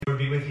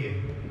with you.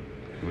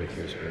 And with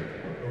your spirit.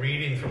 A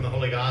reading from the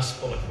Holy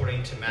Gospel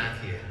according to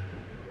Matthew.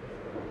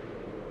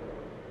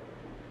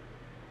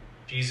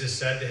 Jesus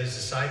said to his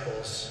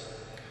disciples,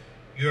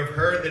 "You have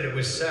heard that it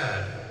was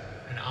said,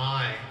 an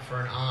eye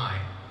for an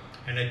eye,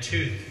 and a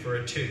tooth for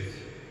a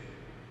tooth.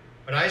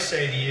 But I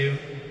say to you,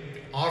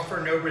 offer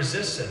no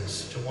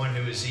resistance to one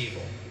who is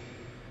evil.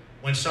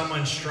 When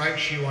someone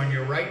strikes you on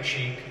your right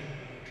cheek,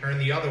 turn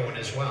the other one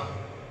as well.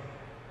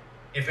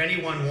 If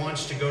anyone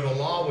wants to go to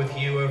law with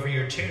you over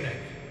your tunic,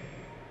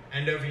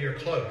 and over your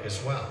cloak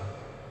as well.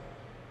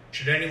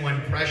 Should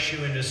anyone press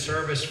you into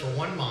service for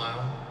 1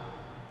 mile,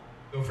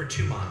 go for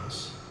 2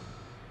 miles.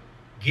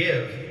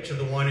 Give to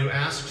the one who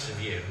asks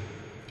of you,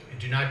 and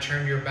do not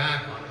turn your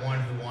back on one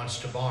who wants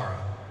to borrow.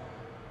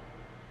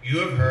 You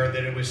have heard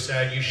that it was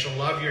said, you shall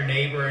love your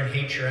neighbor and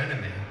hate your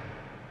enemy.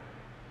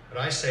 But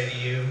I say to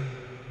you,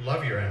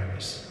 love your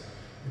enemies,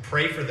 and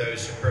pray for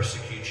those who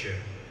persecute you,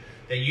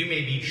 that you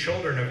may be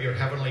children of your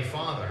heavenly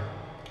Father.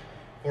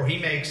 For he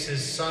makes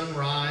his sun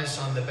rise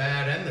on the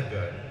bad and the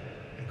good,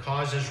 and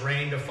causes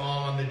rain to fall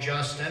on the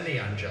just and the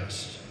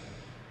unjust.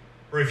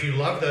 For if you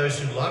love those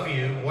who love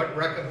you, what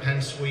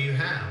recompense will you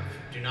have?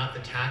 Do not the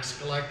tax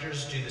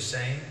collectors do the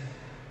same?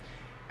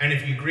 And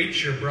if you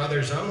greet your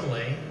brothers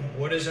only,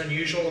 what is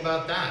unusual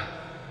about that?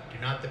 Do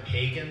not the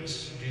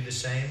pagans do the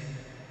same?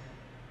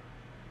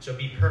 So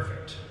be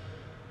perfect,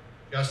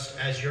 just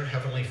as your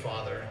heavenly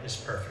Father is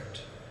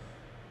perfect."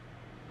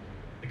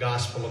 The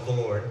Gospel of the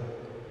Lord.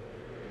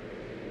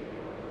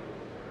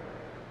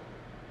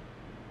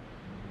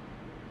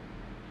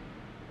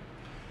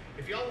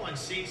 If y'all want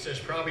seats, there's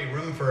probably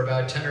room for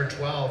about 10 or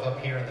 12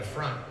 up here in the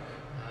front.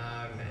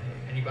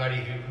 Anybody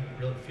who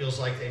really feels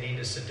like they need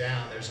to sit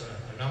down, there's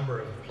a number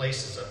of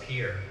places up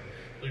here,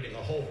 including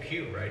a whole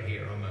pew right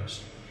here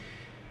almost.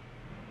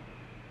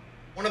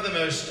 One of the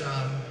most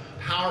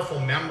powerful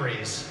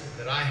memories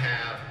that I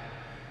have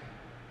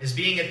is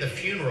being at the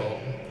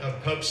funeral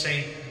of Pope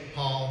St.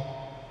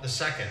 Paul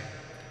II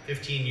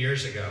 15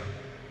 years ago.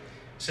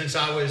 Since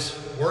I was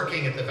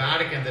working at the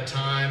Vatican at the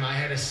time, I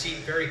had a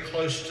seat very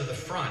close to the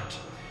front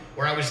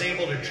where I was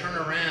able to turn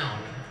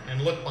around and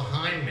look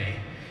behind me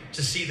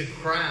to see the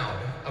crowd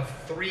of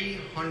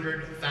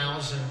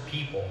 300,000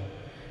 people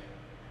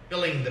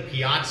filling the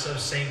Piazza of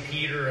St.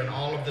 Peter and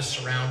all of the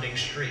surrounding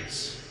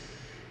streets.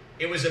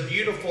 It was a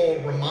beautiful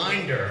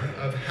reminder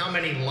of how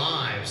many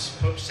lives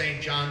Pope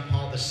St. John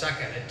Paul II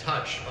had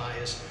touched by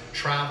his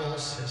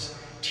travels, his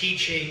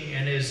teaching,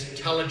 and his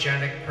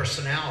telegenic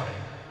personality.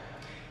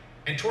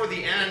 And toward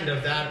the end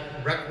of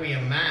that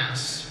Requiem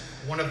Mass,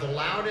 one of the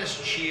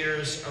loudest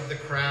cheers of the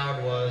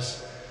crowd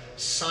was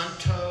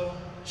Santo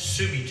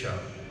Subito,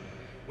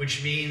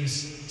 which means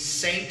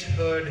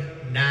sainthood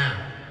now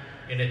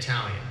in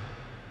Italian.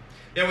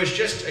 There was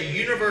just a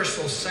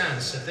universal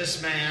sense that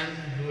this man,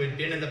 who had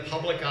been in the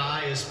public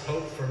eye as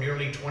Pope for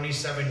nearly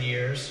 27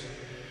 years,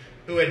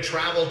 who had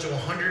traveled to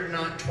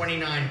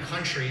 129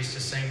 countries to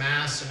say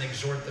Mass and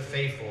exhort the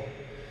faithful,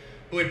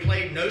 who had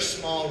played no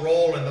small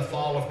role in the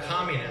fall of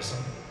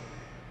communism,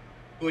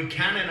 who had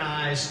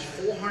canonized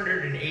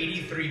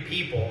 483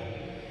 people,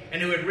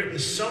 and who had written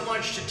so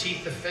much to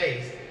teach the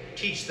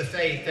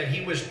faith that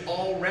he was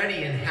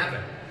already in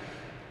heaven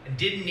and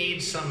didn't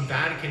need some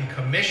Vatican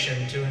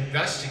commission to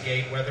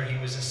investigate whether he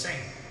was a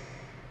saint.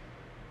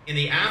 In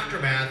the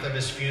aftermath of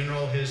his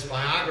funeral, his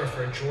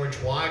biographer, George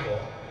Weigel,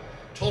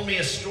 told me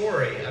a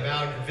story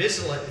about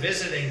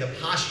visiting the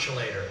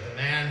postulator, the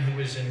man who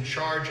was in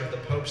charge of the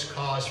Pope's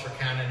cause for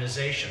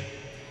canonization.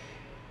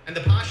 And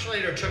the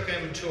postulator took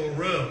him to a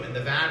room in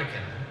the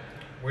Vatican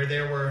where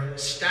there were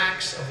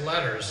stacks of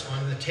letters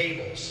on the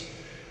tables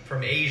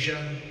from Asia,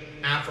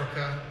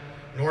 Africa,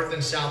 North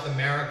and South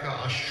America,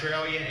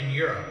 Australia, and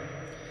Europe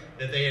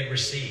that they had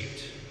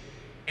received.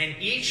 And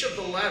each of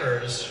the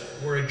letters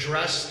were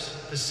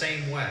addressed the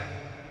same way.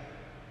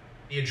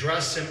 The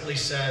address simply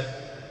said,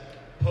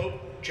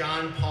 Pope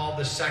John Paul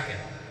II,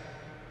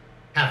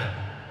 heaven.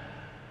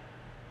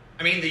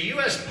 I mean, the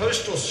U.S.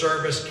 Postal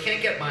Service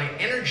can't get my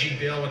energy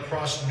bill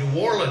across New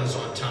Orleans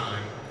on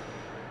time.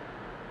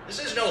 This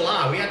is no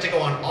lie. We had to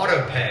go on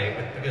auto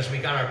pay because we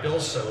got our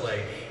bills so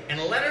late. And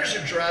letters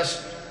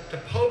addressed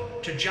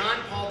to John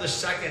Paul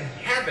II,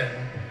 heaven,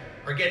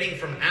 are getting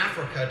from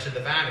Africa to the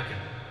Vatican.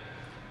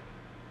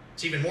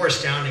 It's even more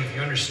astounding if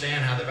you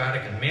understand how the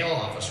Vatican mail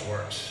office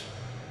works.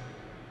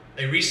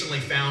 They recently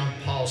found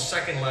Paul's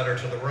second letter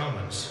to the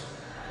Romans.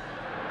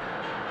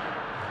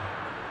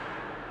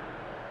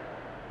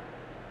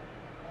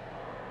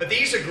 But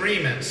these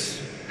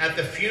agreements at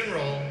the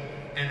funeral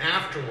and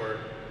afterward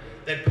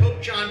that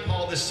Pope John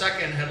Paul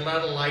II had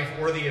led a life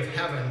worthy of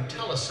heaven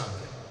tell us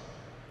something.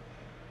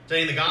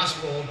 Today in the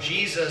Gospel,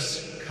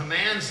 Jesus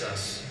commands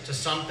us to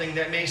something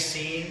that may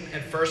seem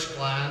at first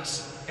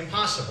glance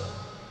impossible.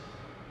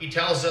 He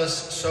tells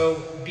us,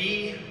 so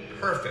be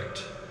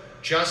perfect,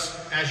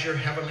 just as your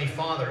heavenly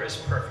Father is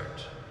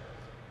perfect.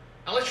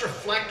 Now let's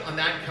reflect on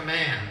that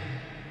command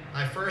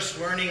by first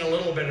learning a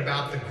little bit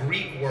about the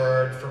Greek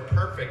word for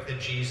perfect that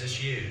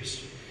Jesus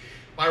used.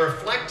 By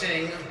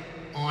reflecting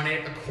on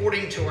it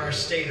according to our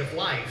state of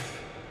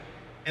life,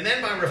 and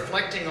then by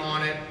reflecting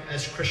on it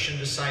as Christian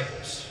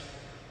disciples.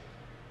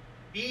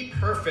 Be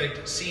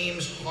perfect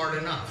seems hard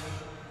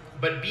enough,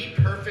 but be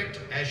perfect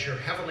as your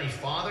Heavenly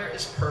Father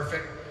is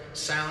perfect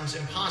sounds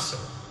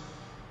impossible.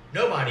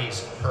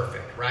 Nobody's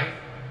perfect, right?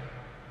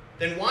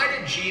 Then why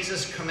did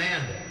Jesus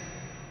command it?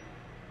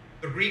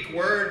 The Greek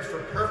word for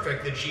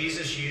perfect that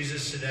Jesus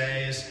uses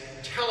today is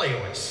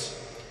teleos.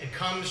 It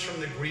comes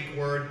from the Greek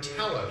word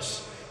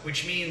telos,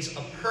 which means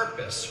a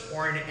purpose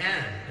or an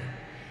end,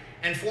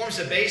 and forms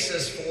a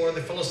basis for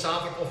the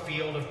philosophical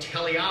field of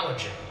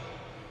teleology.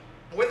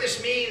 What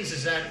this means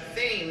is that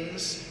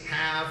things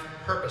have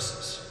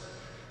purposes.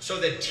 So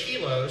the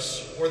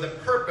telos, or the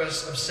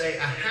purpose of, say,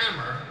 a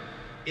hammer,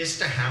 is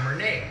to hammer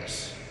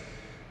nails.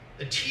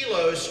 The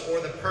telos, or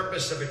the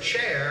purpose of a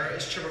chair,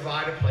 is to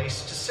provide a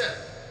place to sit.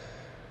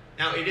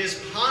 Now, it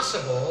is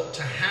possible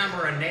to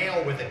hammer a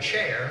nail with a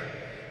chair,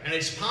 and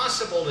it's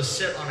possible to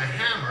sit on a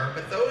hammer,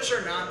 but those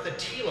are not the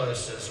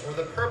teloses, or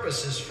the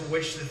purposes for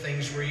which the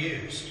things were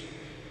used.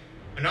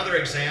 Another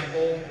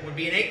example would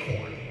be an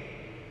acorn.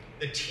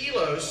 The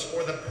telos,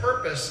 or the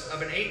purpose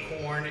of an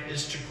acorn,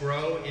 is to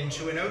grow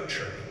into an oak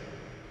tree.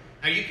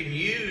 Now, you can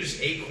use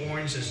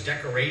acorns as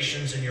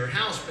decorations in your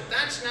house, but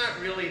that's not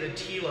really the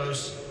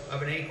telos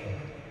of an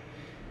acorn.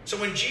 So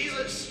when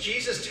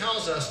Jesus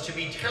tells us to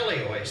be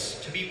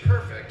teleos, to be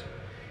perfect,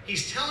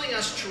 he's telling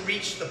us to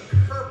reach the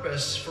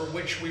purpose for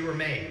which we were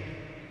made.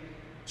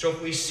 So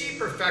if we see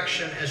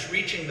perfection as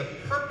reaching the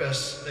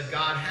purpose that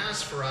God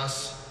has for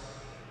us,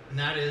 and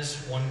that is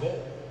one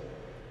goal.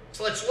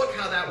 So let's look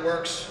how that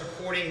works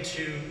according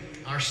to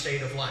our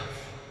state of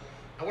life.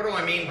 Now, what do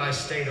I mean by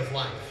state of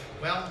life?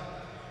 Well,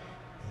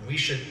 we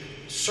should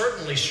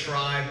certainly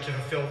strive to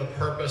fulfill the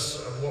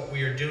purpose of what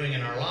we are doing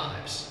in our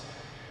lives.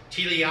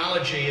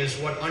 Teleology is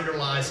what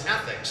underlies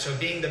ethics. So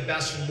being the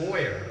best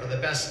lawyer or the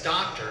best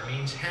doctor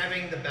means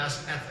having the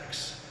best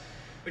ethics.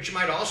 But you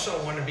might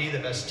also want to be the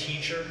best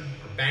teacher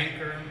or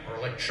banker or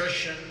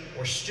electrician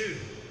or student.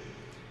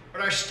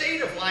 But our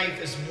state of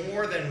life is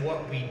more than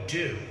what we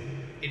do.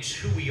 It's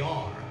who we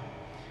are.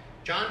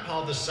 John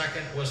Paul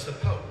II was the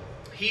Pope.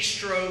 He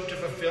strove to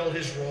fulfill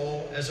his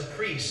role as a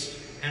priest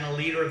and a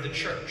leader of the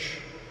church.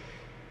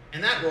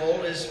 And that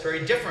role is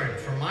very different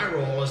from my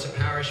role as a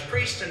parish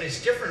priest, and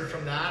it's different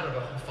from that of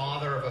a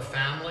father of a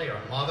family, or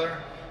a mother,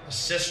 a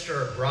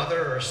sister, a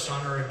brother, or a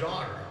son or a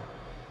daughter.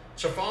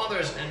 So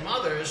fathers and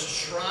mothers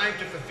strive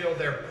to fulfill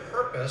their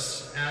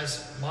purpose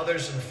as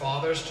mothers and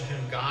fathers to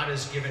whom God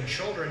has given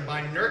children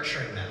by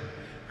nurturing them,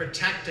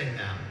 protecting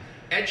them,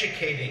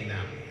 educating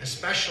them,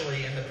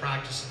 especially in the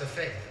practice of the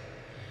faith.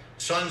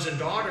 Sons and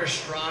daughters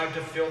strive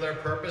to fulfill their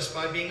purpose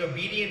by being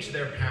obedient to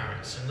their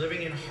parents and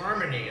living in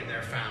harmony in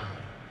their family.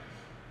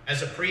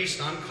 As a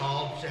priest, I'm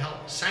called to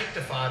help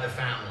sanctify the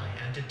family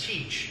and to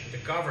teach and to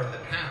govern the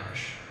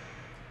parish.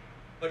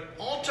 But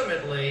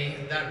ultimately,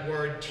 that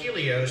word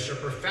teleos, or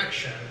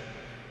perfection,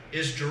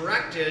 is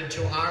directed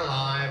to our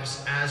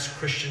lives as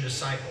Christian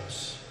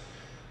disciples.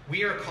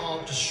 We are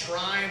called to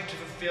strive to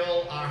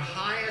fulfill our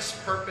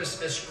highest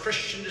purpose as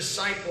Christian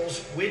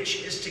disciples,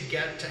 which is to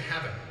get to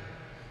heaven.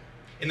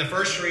 In the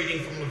first reading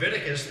from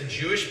Leviticus, the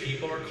Jewish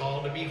people are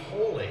called to be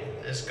holy,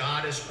 as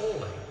God is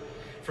holy.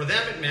 For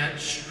them, it meant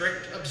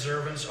strict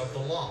observance of the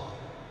law.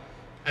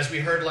 As we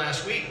heard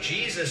last week,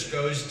 Jesus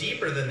goes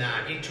deeper than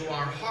that into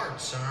our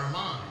hearts and our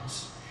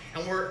minds.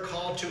 And we're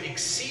called to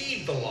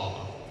exceed the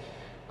law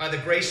by the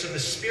grace of the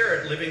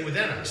Spirit living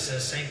within us,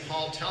 as St.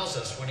 Paul tells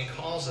us when he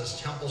calls us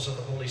temples of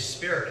the Holy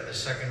Spirit in the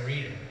second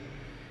reading.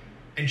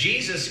 And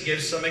Jesus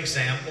gives some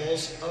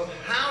examples of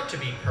how to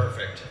be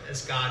perfect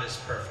as God is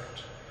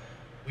perfect.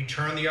 We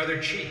turn the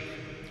other cheek,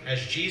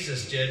 as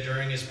Jesus did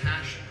during his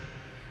passion.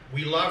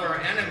 We love our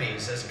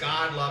enemies as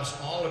God loves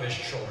all of his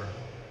children.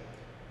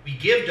 We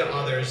give to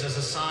others as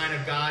a sign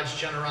of God's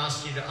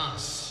generosity to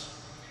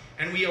us.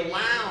 And we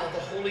allow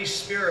the Holy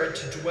Spirit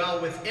to dwell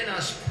within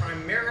us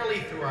primarily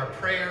through our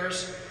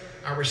prayers,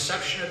 our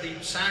reception of the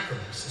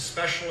sacraments,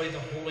 especially the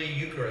Holy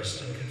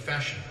Eucharist and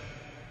confession.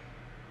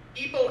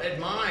 People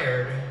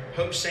admired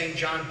Pope St.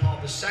 John Paul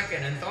II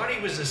and thought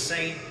he was a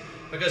saint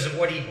because of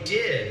what he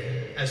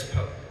did as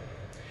Pope.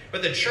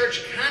 But the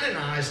Church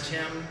canonized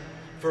him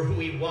for who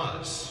he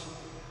was,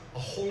 a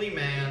holy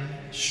man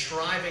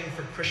striving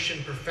for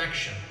Christian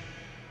perfection,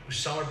 who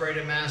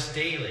celebrated Mass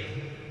daily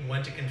and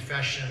went to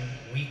confession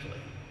weekly.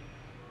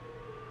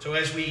 So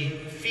as we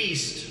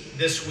feast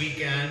this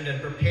weekend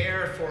and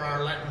prepare for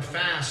our Lenten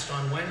fast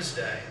on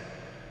Wednesday,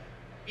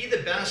 be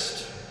the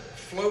best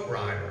float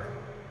rider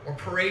or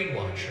parade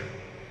watcher.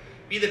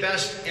 Be the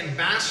best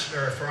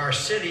ambassador for our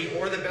city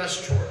or the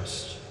best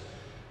tourist.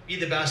 Be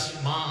the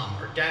best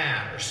mom or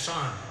dad or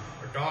son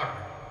or daughter.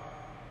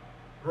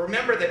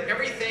 Remember that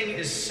everything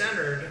is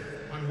centered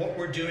on what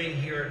we're doing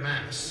here at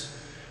Mass,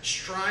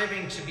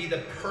 striving to be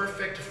the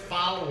perfect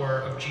follower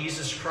of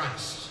Jesus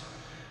Christ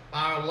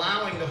by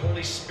allowing the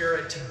Holy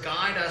Spirit to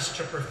guide us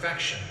to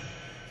perfection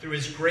through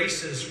his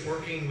graces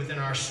working within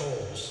our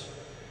souls,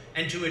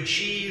 and to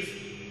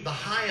achieve the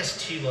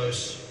highest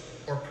telos,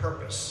 or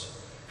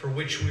purpose, for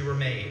which we were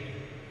made,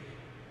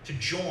 to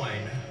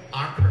join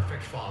our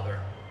perfect Father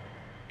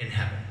in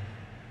heaven.